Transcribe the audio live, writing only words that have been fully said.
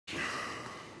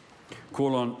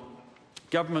Call on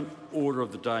Government Order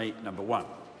of the Day number 1.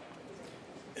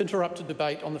 Interrupted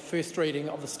debate on the first reading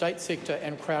of the State Sector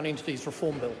and Crown Entities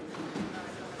Reform Bill.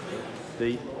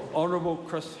 The Honourable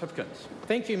Chris Hipkins.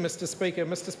 Thank you, Mr Speaker.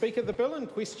 Mr Speaker, the bill in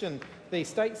question, the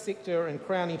State Sector and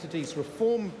Crown Entities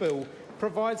Reform Bill,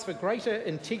 provides for greater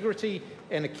integrity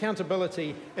and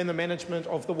accountability in the management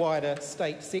of the wider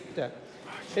state sector.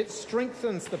 It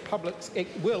strengthens the public's, it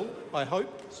will, I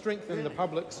hope, strengthen the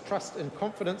public's trust and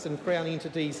confidence in Crown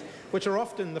entities, which are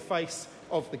often the face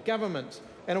of the government,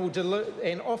 and it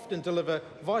will often deliver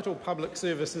vital public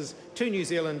services to New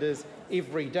Zealanders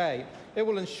every day. It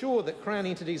will ensure that Crown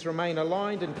entities remain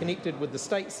aligned and connected with the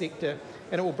state sector,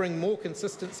 and it will bring more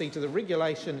consistency to the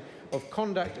regulation of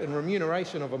conduct and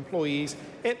remuneration of employees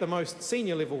at the most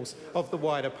senior levels of the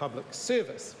wider public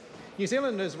service. New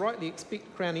Zealanders rightly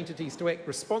expect Crown entities to act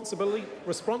responsibly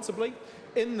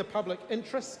in the public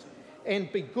interest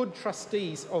and be good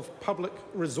trustees of public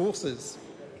resources.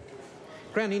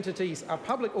 Crown entities are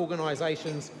public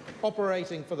organisations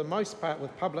operating for the most part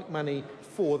with public money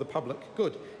for the public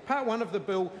good. Part 1 of the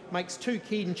bill makes 2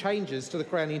 key changes to the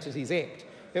Crown Entities Act.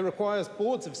 It requires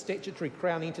boards of statutory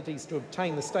Crown entities to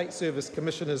obtain the State Service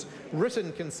Commissioner's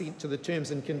written consent to the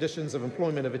terms and conditions of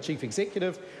employment of a Chief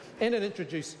Executive, and it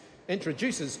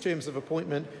introduces terms of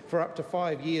appointment for up to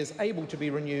 5 years able to be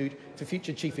renewed for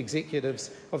future Chief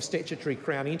Executives of statutory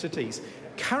Crown entities.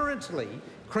 Currently,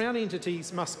 Crown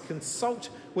entities must consult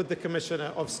with the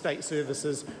Commissioner of State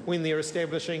Services when they're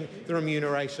establishing the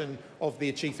remuneration of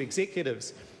their Chief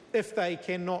Executives. If they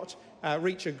cannot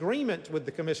reach agreement with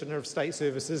the Commissioner of State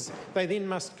Services, they then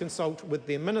must consult with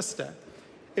their Minister.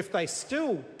 If they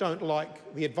still don't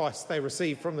like the advice they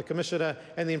receive from the Commissioner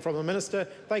and then from the Minister,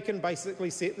 they can basically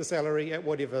set the salary at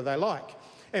whatever they like.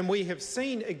 And we have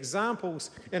seen examples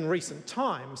in recent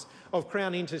times of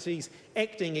Crown entities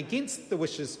acting against the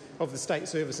wishes of the State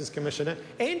Services Commissioner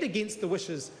and against the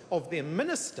wishes of their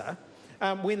Minister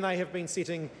when they have been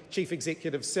setting Chief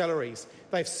Executive salaries.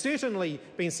 They've certainly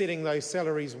been setting those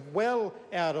salaries well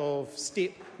out of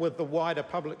step with the wider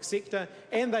public sector,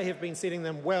 and they have been setting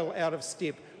them well out of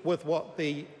step with what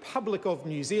the public of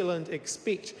New Zealand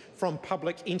expect from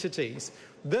public entities.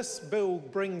 This bill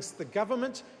brings the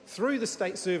government, through the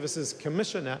State Services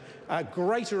Commissioner,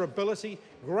 greater ability,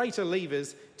 greater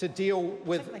levers to deal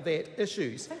with that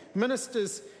issues.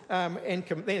 Ministers and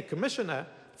their Commissioner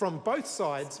from both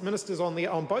sides, ministers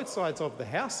on both sides of the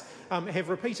House, have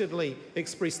repeatedly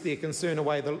expressed their concern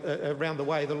around the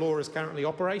way the law is currently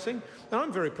operating. And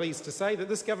I'm very pleased to say that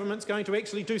this government's going to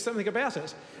actually do something about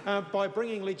it by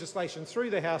bringing legislation through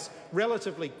the House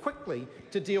relatively quickly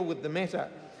to deal with the matter.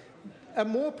 A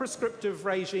more prescriptive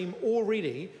regime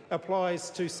already applies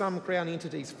to some Crown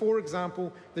entities. For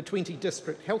example, the 20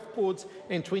 district health boards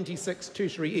and 26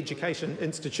 tertiary education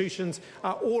institutions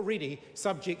are already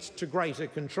subject to greater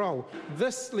control.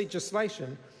 This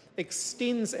legislation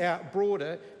extends out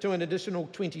broader to an additional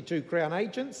 22 Crown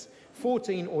agents,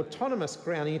 14 autonomous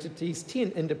Crown entities, 10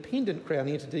 independent Crown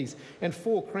entities and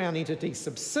 4 Crown entity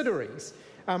subsidiaries,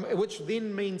 which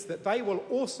then means that they will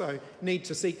also need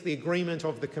to seek the agreement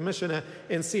of the Commissioner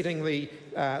in setting the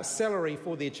salary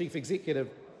for their Chief Executive.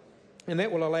 And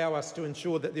that will allow us to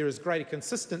ensure that there is greater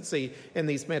consistency in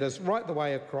these matters right the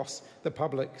way across the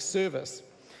public service.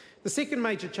 The second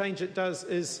major change it does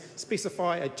is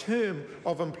specify a term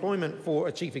of employment for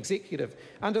a Chief Executive.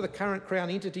 Under the current Crown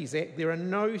Entities Act, there are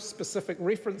no specific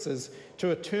references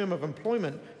to a term of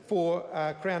employment for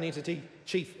Crown Entity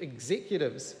Chief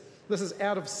Executives. This is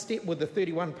out of step with the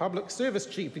 31 public service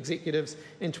chief executives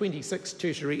and 26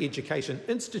 tertiary education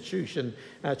institution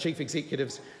chief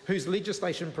executives, whose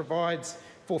legislation provides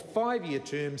for 5-year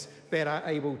terms that are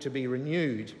able to be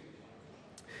renewed.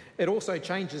 It also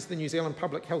changes the New Zealand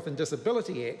Public Health and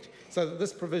Disability Act so that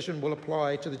this provision will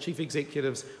apply to the chief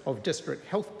executives of district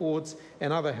health boards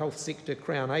and other health sector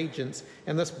Crown agents,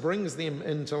 and this brings them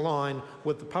into line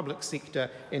with the public sector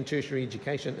and tertiary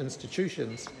education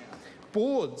institutions.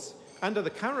 Boards, under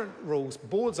the current rules,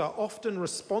 boards are often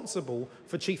responsible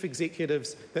for chief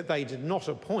executives that they did not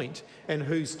appoint and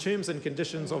whose terms and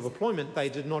conditions of employment they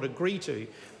did not agree to.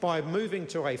 By moving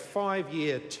to a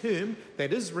 5-year term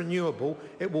that is renewable,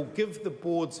 it will give the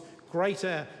boards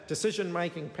greater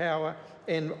decision-making power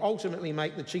and ultimately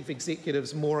make the chief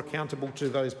executives more accountable to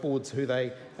those boards who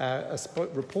they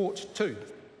report to.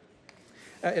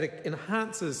 It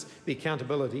enhances the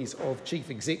accountabilities of chief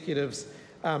executives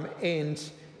and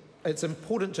it's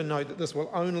important to note that this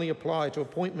will only apply to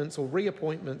appointments or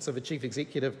reappointments of a chief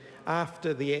executive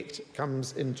after the Act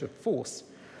comes into force.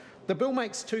 The bill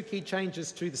makes 2 key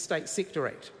changes to the State Sector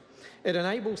Act. It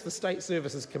enables the State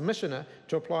Services Commissioner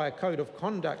to apply a code of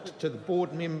conduct to the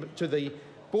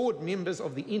board members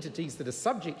of the entities that are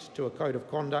subject to a code of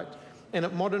conduct, and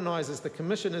it modernises the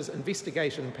Commissioner's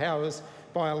investigation powers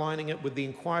by aligning it with the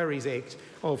Inquiries Act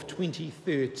of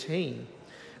 2013.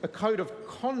 A code of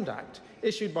conduct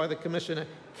issued by the Commissioner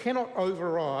cannot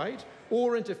override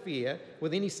or interfere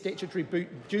with any statutory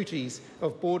duties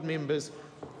of board members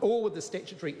or with the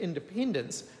statutory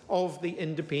independence of the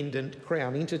independent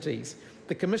Crown entities.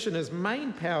 The Commissioner's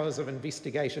main powers of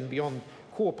investigation beyond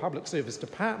core public service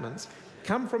departments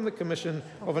come from the Commission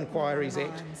of Inquiries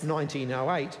Act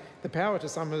 1908, the power to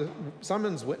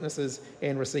summons witnesses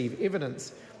and receive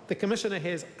evidence. The Commissioner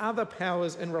has other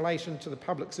powers in relation to the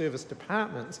public service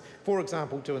departments, for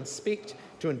example, to inspect,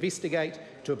 to investigate,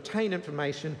 to obtain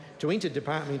information, to enter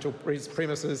departmental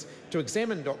premises, to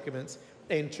examine documents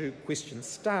and to question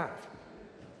staff.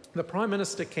 The Prime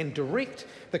Minister can direct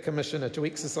the Commissioner to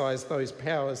exercise those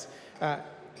powers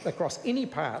across any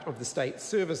part of the state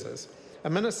services. A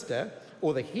minister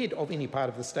or the head of any part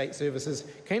of the state services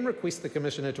can request the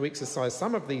Commissioner to exercise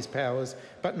some of these powers,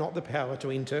 but not the power to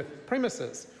enter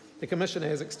premises. The Commissioner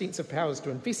has extensive powers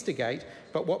to investigate,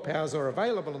 but what powers are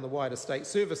available in the wider state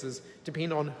services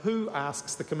depend on who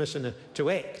asks the Commissioner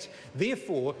to act.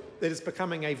 Therefore, it is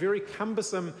becoming a very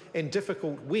cumbersome and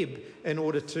difficult web in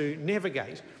order to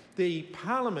navigate. The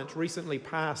Parliament recently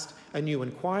passed a new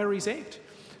Inquiries Act.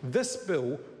 This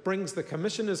bill brings the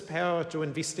Commissioner's power to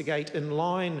investigate in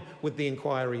line with the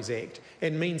Inquiries Act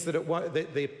and means that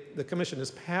the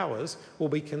Commissioner's powers will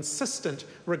be consistent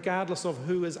regardless of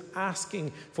who is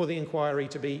asking for the inquiry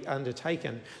to be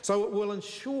undertaken. So it will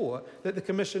ensure that the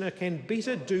Commissioner can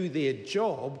better do their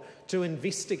job to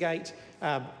investigate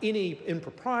any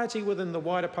impropriety within the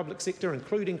wider public sector,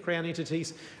 including Crown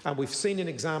entities. We've seen an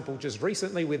example just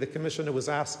recently where the Commissioner was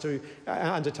asked to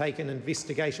undertake an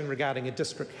investigation regarding a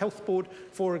district health board,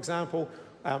 for example.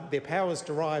 Their powers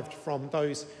derived from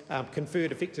those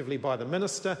conferred effectively by the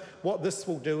Minister. What this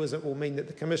will do is it will mean that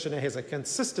the Commissioner has a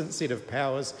consistent set of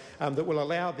powers that will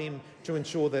allow them to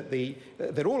ensure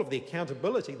that all of the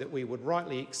accountability that we would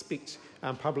rightly expect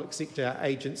public sector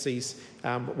agencies,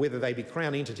 whether they be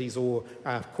Crown entities or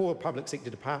core public sector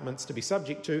departments to be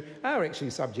subject to, are actually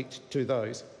subject to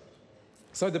those.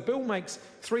 So the bill makes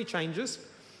 3 changes.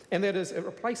 And that is, it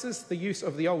replaces the use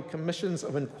of the old Commissions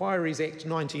of Inquiries Act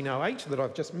 1908 that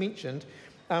I've just mentioned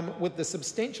with the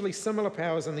substantially similar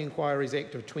powers in the Inquiries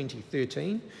Act of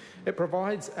 2013. It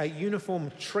provides a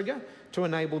uniform trigger to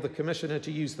enable the Commissioner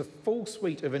to use the full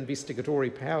suite of investigatory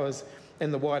powers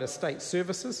in the wider state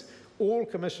services. All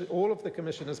of the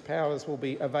Commissioner's powers will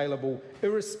be available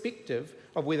irrespective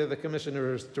of whether the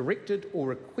Commissioner is directed or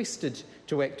requested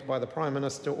to act by the Prime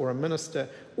Minister or a Minister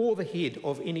or the head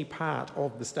of any part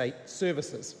of the state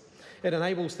services. It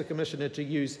enables the Commissioner to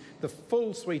use the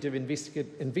full suite of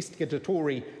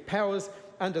investigatory powers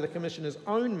under the Commissioner's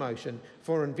own motion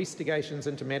for investigations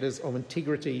into matters of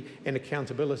integrity and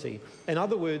accountability. In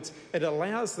other words, it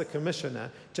allows the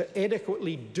Commissioner to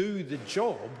adequately do the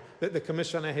job that the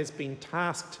Commissioner has been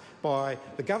tasked by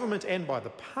the government and by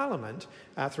the Parliament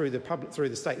through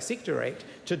the State Sector Act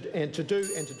to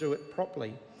do it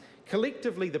properly.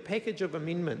 Collectively, the package of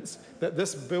amendments that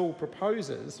this bill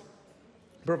proposes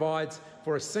provides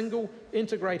for a single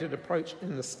integrated approach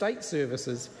in the state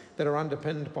services that are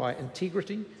underpinned by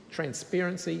integrity,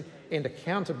 transparency and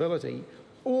accountability,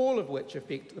 all of which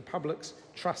affect the public's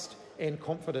trust and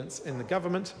confidence in the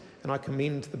government, and I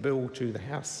commend the bill to the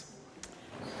House.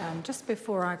 Just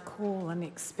before I call the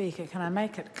next speaker, can I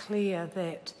make it clear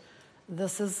that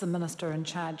this is the Minister in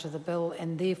charge of the bill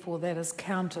and therefore that is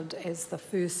counted as the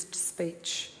first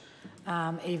speech,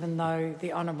 even though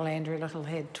the Honourable Andrew Little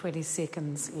had 20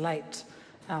 seconds late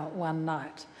one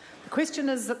night. The question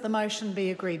is that the motion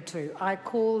be agreed to. I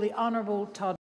call the Honourable Todd